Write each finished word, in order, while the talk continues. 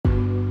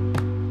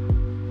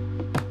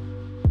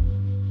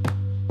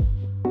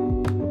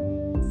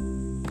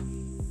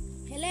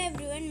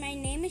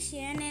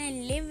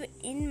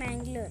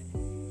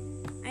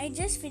I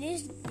just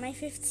finished my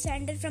 5th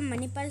standard from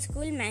Manipal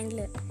School,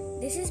 Mangalore.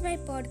 This is my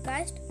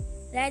podcast,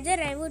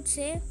 rather I would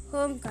say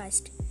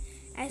homecast.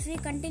 As we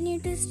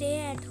continue to stay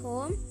at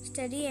home,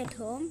 study at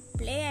home,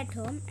 play at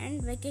home and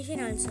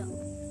vacation also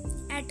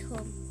at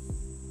home.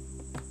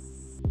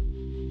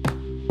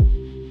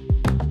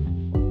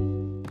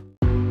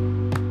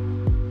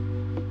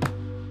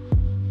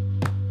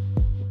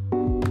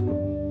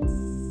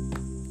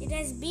 It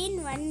has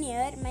been 1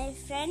 year. My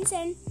friends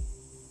and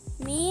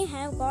me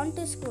have gone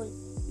to school.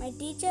 My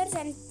teachers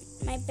and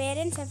my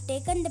parents have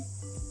taken the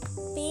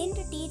pain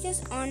to teach us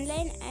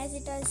online as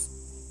it was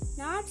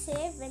not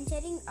safe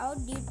venturing out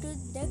due to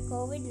the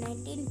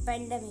COVID-19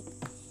 pandemic.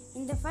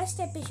 In the first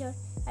episode,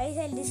 I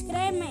shall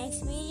describe my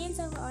experience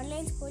of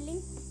online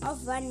schooling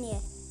of 1 year.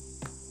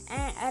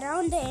 And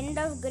around the end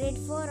of grade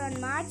 4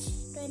 on March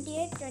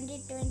 28,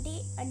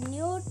 2020, a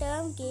new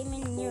term came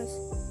in news: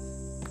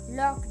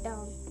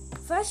 lockdown.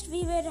 First,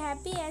 we were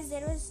happy as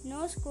there was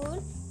no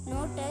school,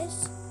 no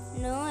tests,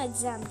 no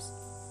exams.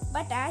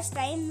 But as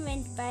time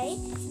went by,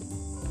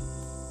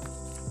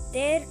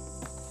 there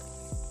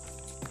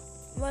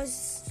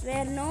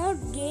were no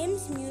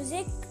games,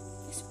 music,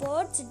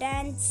 sports,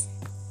 dance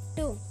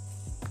too.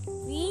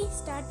 We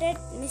started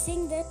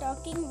missing the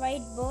talking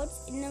whiteboards,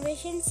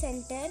 innovation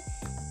center,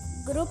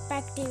 group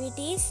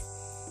activities,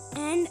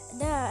 and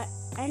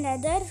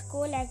other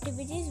school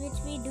activities which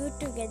we do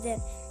together.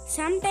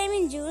 Sometime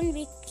in June,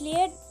 we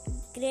cleared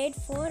grade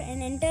 4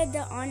 and entered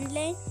the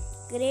online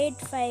grade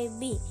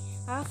 5B.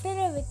 After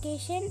a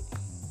vacation,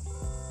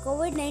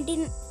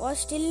 COVID-19 was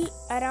still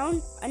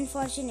around,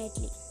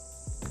 unfortunately.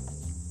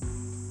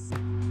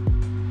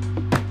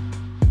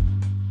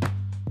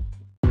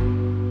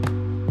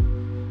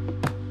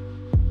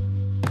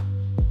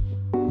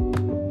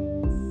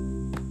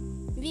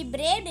 We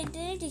braved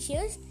internet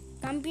issues,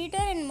 computer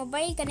and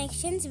mobile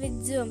connections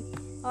with Zoom,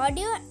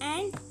 audio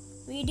and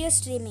video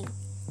streaming,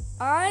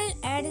 all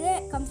at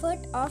the comfort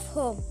of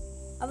home.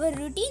 Our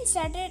routine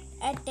started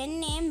at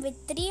 10 am with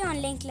 3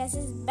 online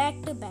classes back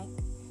to back: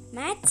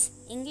 Maths,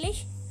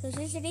 English,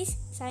 Social Studies,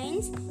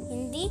 Science,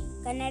 Hindi,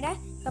 Kannada,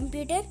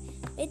 Computer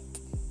with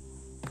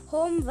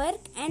homework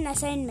and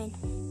assignment.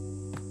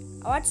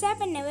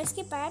 WhatsApp and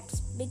Neverskip apps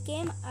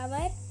became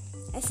our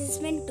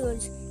assessment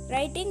tools.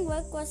 Writing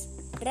work was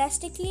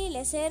drastically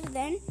lesser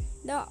than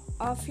the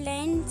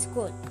offline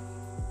school,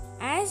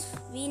 as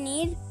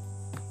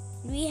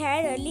we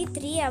had only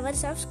 3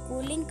 hours of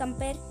schooling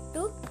compared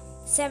to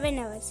 7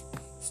 hours.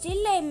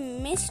 Still, I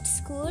missed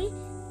school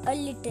a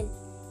little.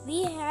 We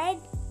had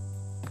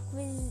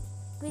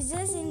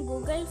quizzes in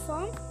Google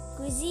Form,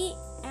 Quizzy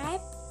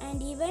app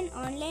and even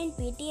online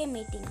PTA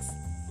meetings.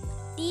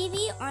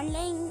 TV,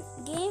 online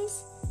games,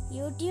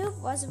 YouTube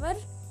was our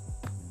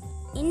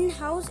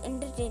in-house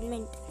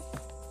entertainment.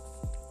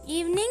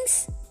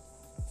 Evenings,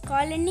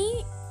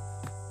 colony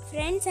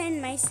friends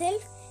and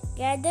myself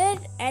gathered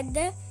at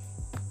the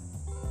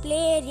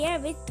play area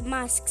with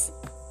masks,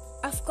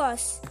 of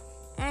course,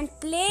 and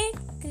play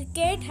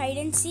cricket, hide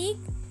and seek,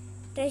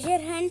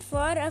 treasure hunt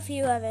for a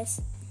few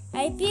hours.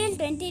 IPL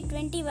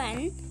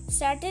 2021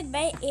 started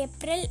by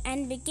April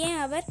and became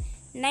our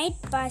night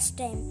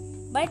pastime,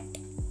 but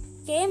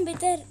came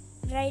with a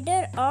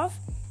rider of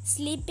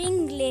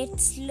sleeping late.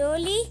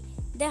 Slowly,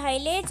 the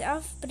highlights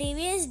of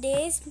previous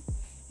day's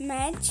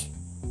match,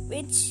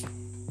 which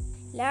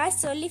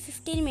lasts only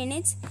 15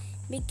 minutes,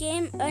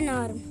 became a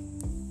norm.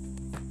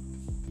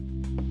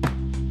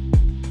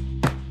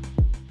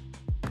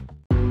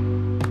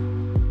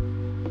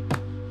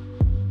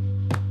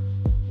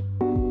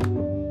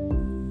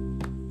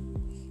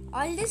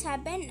 All this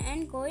happened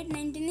and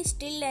COVID-19 is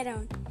still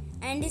around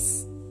and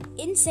is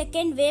in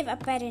second wave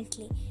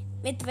apparently.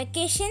 With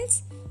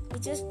vacations,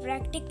 which was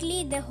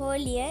practically the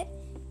whole year,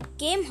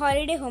 came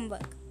holiday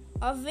homework,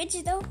 of which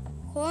the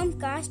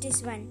homecast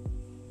is one,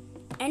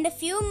 and a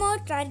few more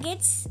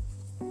targets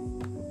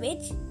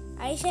which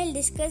I shall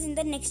discuss in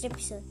the next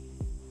episode.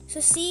 So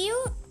see you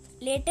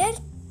later.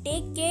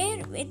 Take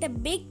care, with a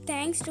big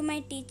thanks to my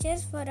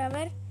teachers for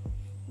our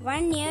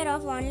 1 year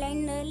of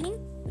online learning.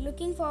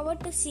 Looking forward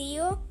to see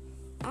you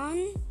on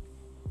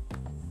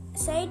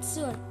site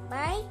soon.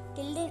 Bye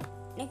till the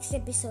next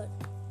episode.